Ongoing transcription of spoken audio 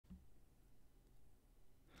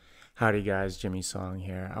Howdy guys, Jimmy Song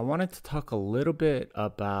here. I wanted to talk a little bit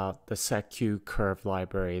about the secq curve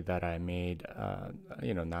library that I made,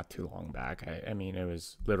 not too long back. I mean, it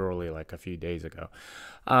was literally like a few days ago.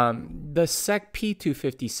 The sec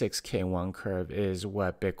P256K1 curve is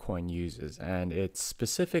what Bitcoin uses, and it's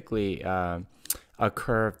specifically a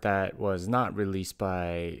curve that was not released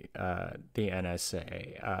by the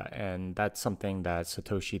NSA, and that's something that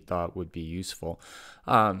Satoshi thought would be useful.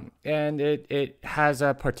 And it has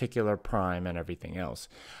a particular prime and everything else.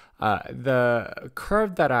 The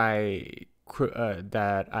curve that I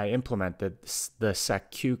implemented, the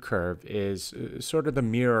secq curve, is sort of the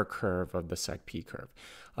mirror curve of the secp curve.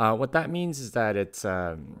 What that means is that it's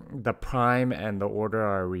the prime and the order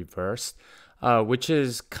are reversed. Which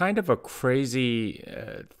is kind of a crazy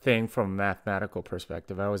thing from a mathematical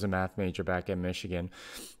perspective. I was a math major back in Michigan,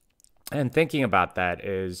 and thinking about that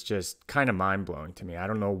is just kind of mind-blowing to me. I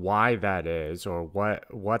don't know why that is, or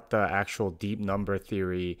what the actual deep number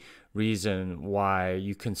theory reason why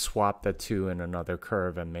you can swap the two in another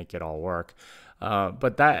curve and make it all work.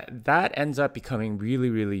 But that ends up becoming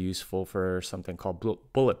really, really useful for something called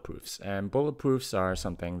bulletproofs. And bulletproofs are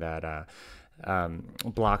something that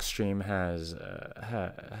Blockstream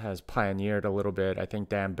has pioneered a little bit. I think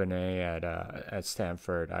Dan Benet at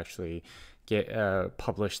Stanford actually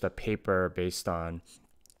published a paper based on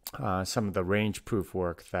some of the range proof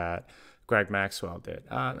work that Greg Maxwell did.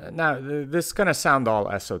 Now, this is going to sound all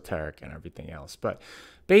esoteric and everything else, but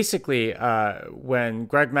basically, when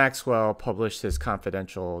Greg Maxwell published his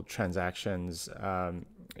confidential transactions,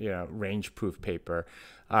 range proof paper,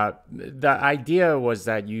 the idea was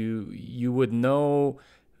that you would know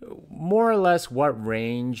more or less what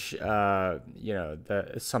range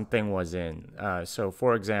something was in. So,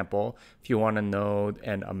 for example, if you want to know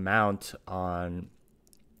an amount on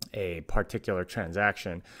a particular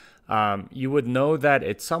transaction, you would know that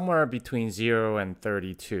it's somewhere between 0 and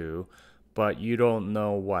 32, but you don't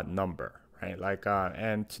know what number. Right,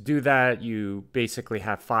 and to do that, you basically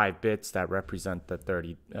have 5 bits that represent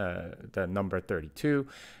the number 32,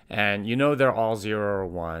 and you know they're all 0 or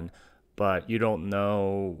 1, but you don't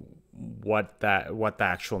know what the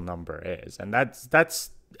actual number is, and that's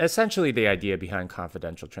essentially the idea behind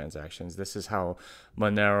confidential transactions. This is how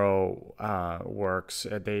Monero works.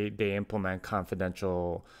 They implement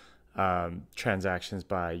confidential transactions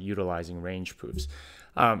by utilizing range proofs.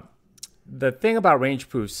 The thing about range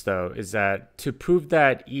proofs, though, is that to prove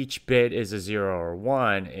that each bit is a 0 or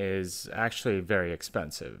 1 is actually very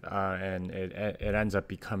expensive, and it ends up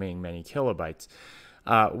becoming many kilobytes.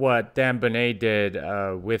 What Dan Benet did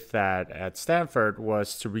with that at Stanford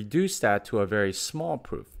was to reduce that to a very small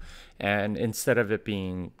proof. And instead of it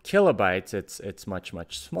being kilobytes, it's much,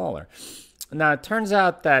 much smaller. Now, it turns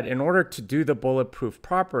out that in order to do the bulletproof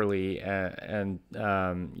properly and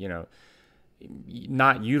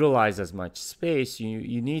not utilize as much space,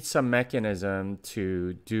 you need some mechanism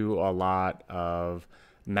to do a lot of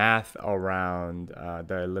math around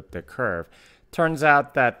the elliptic curve. Turns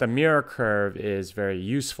out that the mirror curve is very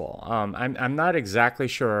useful. I'm not exactly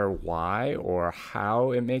sure why or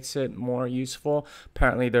how it makes it more useful.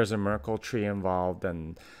 Apparently there's a Merkle tree involved,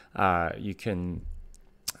 and you can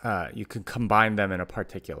combine them in a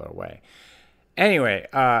particular way. Anyway,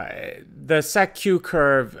 the secq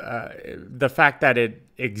curve, the fact that it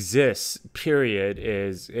exists, period,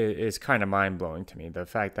 is kind of mind-blowing to me. The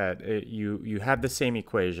fact that you have the same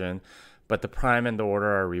equation, but the prime and the order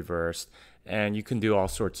are reversed, and you can do all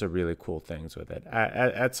sorts of really cool things with it.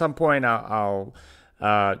 At some point, I'll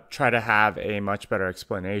try to have a much better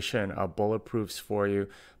explanation of bulletproofs for you,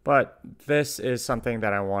 but this is something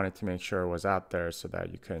that I wanted to make sure was out there so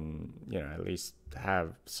that you can, at least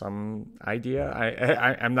have some idea.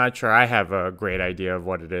 I'm not sure I have a great idea of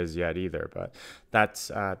what it is yet either, but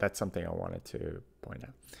that's something I wanted to point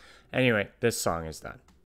out. Anyway, this song is done.